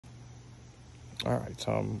All right,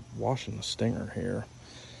 so I'm washing the Stinger here,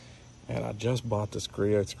 and I just bought this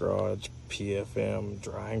Griot's Garage PFM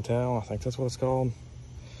drying towel. I think that's what it's called.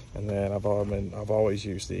 And then I've always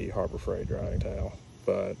used the Harbor Freight drying towel,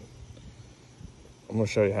 but I'm gonna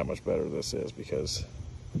show you how much better this is because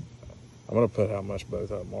I'm gonna put how much both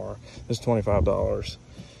of them are. This is $25.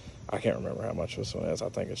 I can't remember how much this one is. I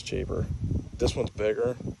think it's cheaper. This one's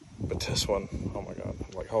bigger, but this one, oh my God.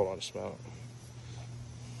 Like, hold on, just a minute.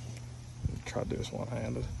 Try to do this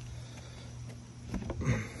one-handed.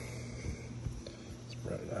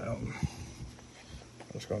 Spread it out. I'm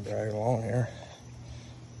just gonna drag it along here.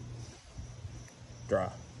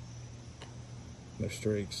 Dry. No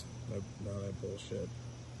streaks. No that bullshit.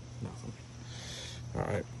 Nothing. All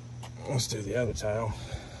right, let's do the other towel.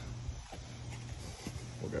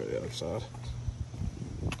 We'll go to the other side.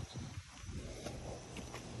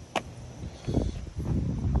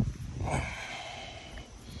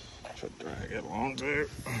 Should drag it along too.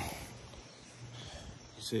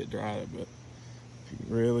 You see it dry, but if you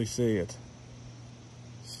can really see it,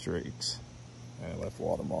 streaks, and it left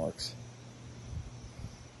watermarks.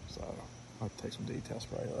 So I'll take some detail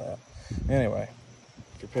spray of that. Anyway,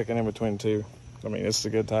 if you're picking in between two, I mean, this is a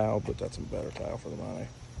good towel, but that's a better towel for the money.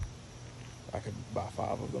 I could buy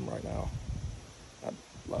 5 of them right now. I'd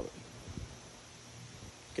love it.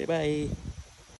 Okay, bye.